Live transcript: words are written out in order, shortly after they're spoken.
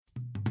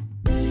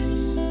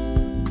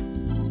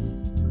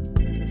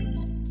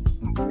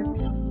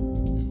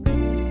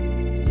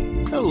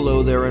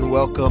Hello there and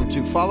welcome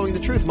to Following the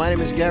Truth. My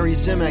name is Gary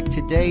Zimak.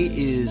 Today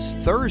is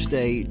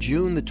Thursday,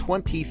 June the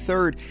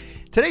 23rd.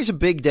 Today's a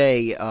big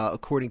day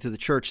according to the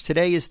church.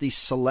 Today is the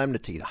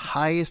solemnity, the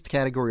highest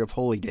category of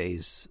holy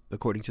days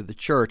according to the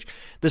church.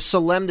 The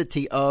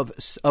solemnity of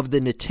the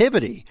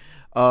nativity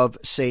of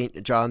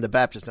St. John the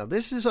Baptist. Now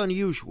this is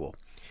unusual.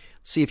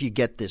 See if you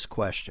get this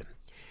question.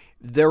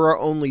 There are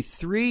only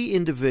 3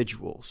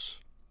 individuals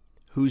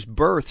whose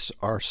births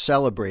are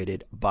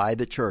celebrated by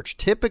the church.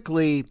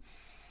 Typically,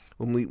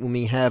 when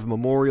we have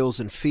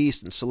memorials and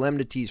feasts and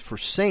solemnities for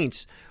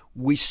saints,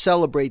 we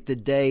celebrate the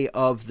day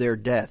of their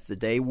death, the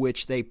day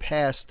which they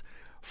passed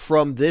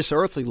from this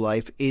earthly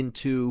life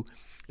into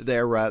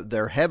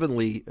their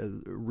heavenly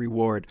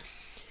reward.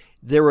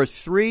 There are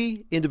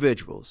 3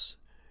 individuals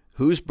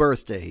whose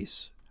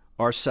birthdays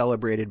are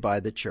celebrated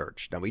by the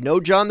church. Now, we know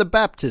John the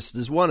Baptist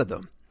is one of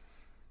them.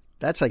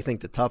 That's, I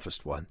think, the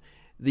toughest one.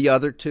 The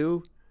other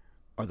 2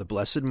 are the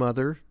Blessed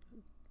Mother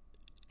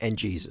and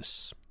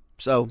Jesus.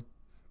 So,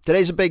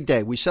 today's a big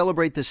day. We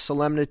celebrate the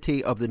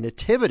solemnity of the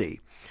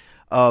nativity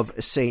of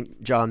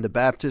St. John the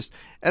Baptist.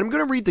 And I'm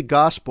going to read the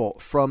gospel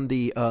from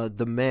the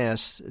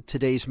Mass,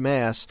 today's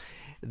Mass.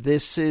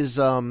 This is,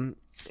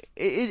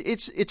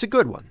 it's a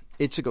good one.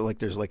 It's a good,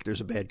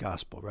 there's a bad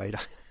gospel, right?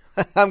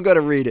 I'm going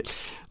to read it.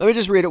 Let me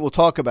just read it. We'll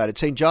talk about it.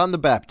 St. John the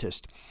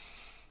Baptist.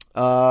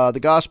 The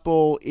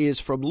gospel is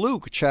from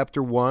Luke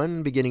chapter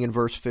 1, beginning in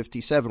verse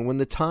 57. When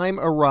the time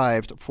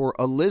arrived for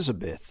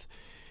Elizabeth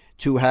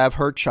to have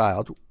her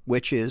child,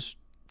 which is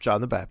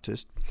John the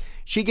Baptist,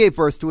 she gave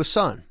birth to a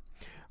son.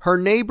 Her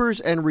neighbors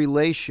and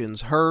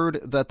relations heard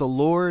that the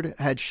Lord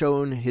had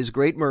shown his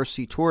great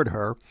mercy toward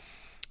her,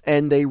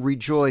 and they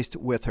rejoiced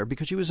with her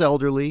because she was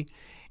elderly.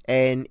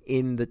 And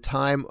in the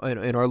time,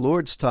 in our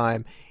Lord's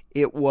time,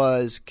 it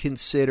was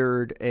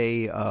considered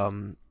a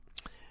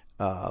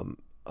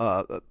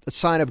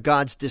sign of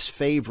God's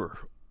disfavor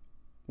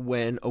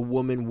when a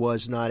woman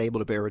was not able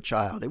to bear a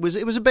child. It was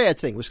a bad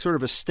thing. It was sort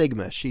of a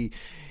stigma.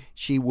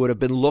 She would have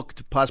been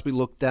possibly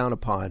looked down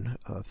upon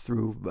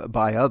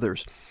by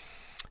others.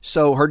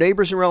 So her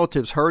neighbors and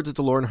relatives heard that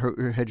the Lord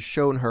had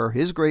shown her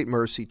his great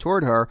mercy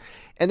toward her,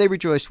 and they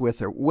rejoiced with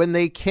her. When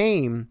they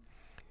came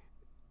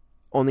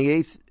on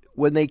the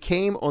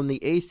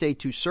 8th day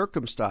to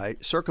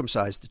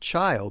circumcise the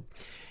child,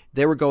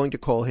 they were going to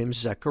call him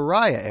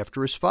Zechariah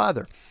after his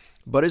father.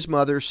 But his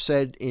mother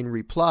said in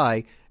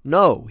reply,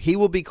 "No, he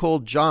will be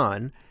called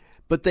John."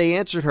 But they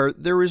answered her,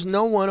 "There is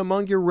no one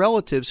among your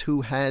relatives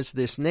who has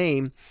this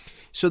name."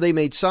 So they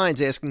made signs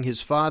asking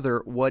his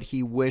father what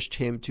he wished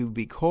him to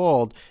be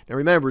called. Now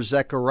remember,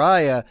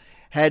 Zechariah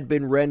had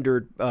been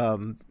rendered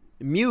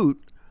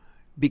mute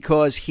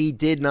because he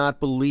did not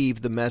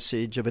believe the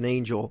message of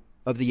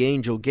the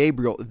angel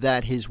Gabriel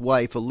that his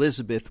wife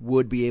Elizabeth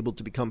would be able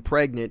to become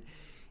pregnant,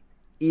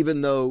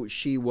 even though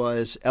she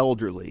was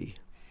elderly.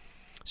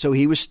 So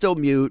he was still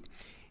mute.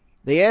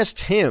 They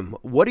asked him,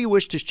 what do you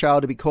wish this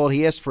child to be called?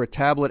 He asked for a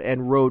tablet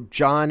and wrote,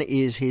 "John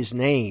is his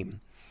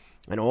name."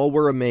 And all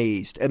were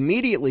amazed.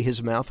 Immediately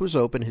his mouth was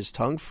open, his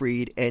tongue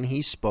freed, and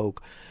he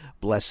spoke,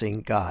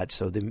 blessing God.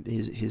 So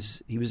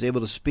he was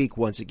able to speak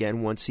once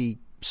again, once he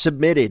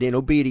submitted in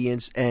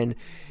obedience and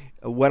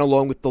went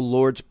along with the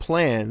Lord's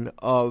plan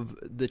of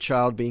the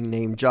child being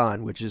named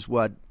John, which is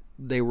what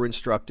they were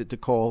instructed to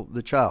call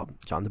the child,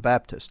 John the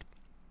Baptist.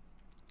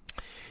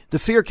 Then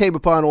fear came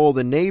upon all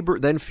their neighbors,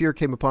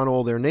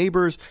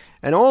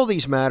 and all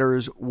these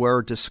matters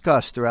were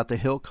discussed throughout the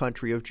hill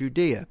country of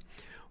Judea.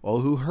 All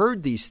who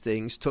heard these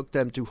things took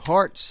them to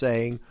heart,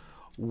 saying,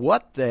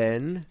 "What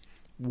then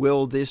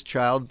will this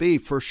child be?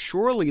 For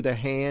surely the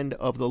hand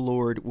of the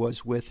Lord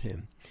was with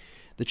him."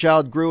 The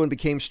child grew and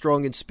became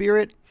strong in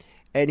spirit,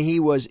 and he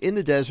was in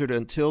the desert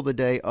until the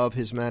day of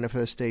his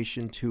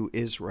manifestation to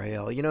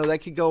Israel. You know, that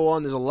could go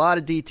on. There's a lot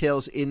of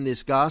details in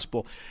this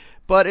gospel.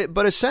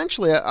 But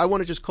essentially, I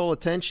want to just call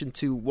attention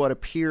to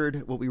what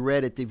we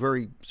read at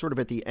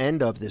the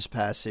end of this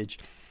passage.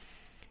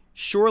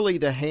 Surely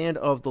the hand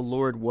of the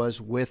Lord was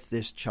with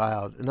this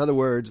child. In other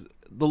words,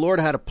 the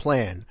Lord had a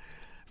plan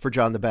for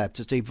John the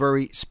Baptist, a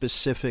very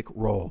specific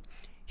role.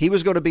 He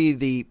was going to be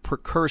the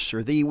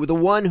precursor, the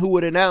one who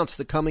would announce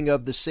the coming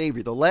of the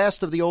Savior, the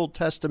last of the Old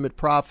Testament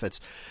prophets,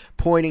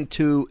 pointing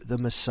to the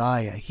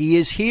Messiah. He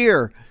is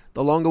here.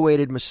 The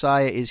long-awaited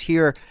Messiah is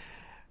here.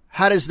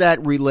 How does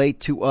that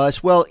relate to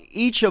us? Well,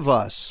 each of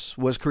us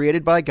was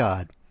created by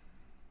God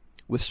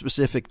with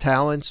specific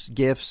talents,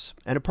 gifts,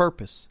 and a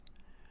purpose.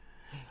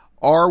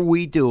 Are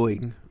we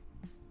doing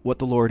what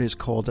the Lord has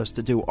called us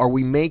to do? Are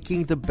we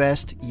making the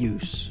best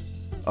use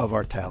of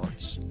our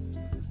talents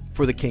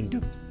for the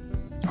kingdom?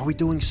 Are we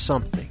doing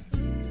something?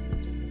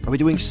 Are we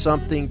doing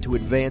something to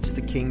advance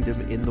the kingdom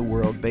in the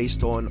world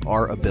based on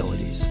our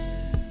abilities?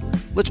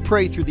 Let's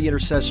pray through the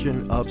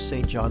intercession of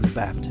St. John the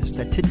Baptist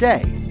that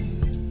today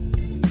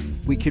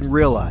we can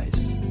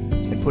realize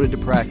and put into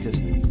practice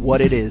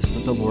what it is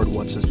that the Lord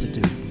wants us to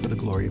do for the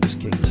glory of his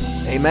kingdom.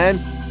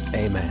 Amen.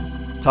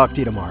 Amen. Talk to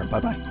you tomorrow.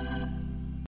 Bye-bye.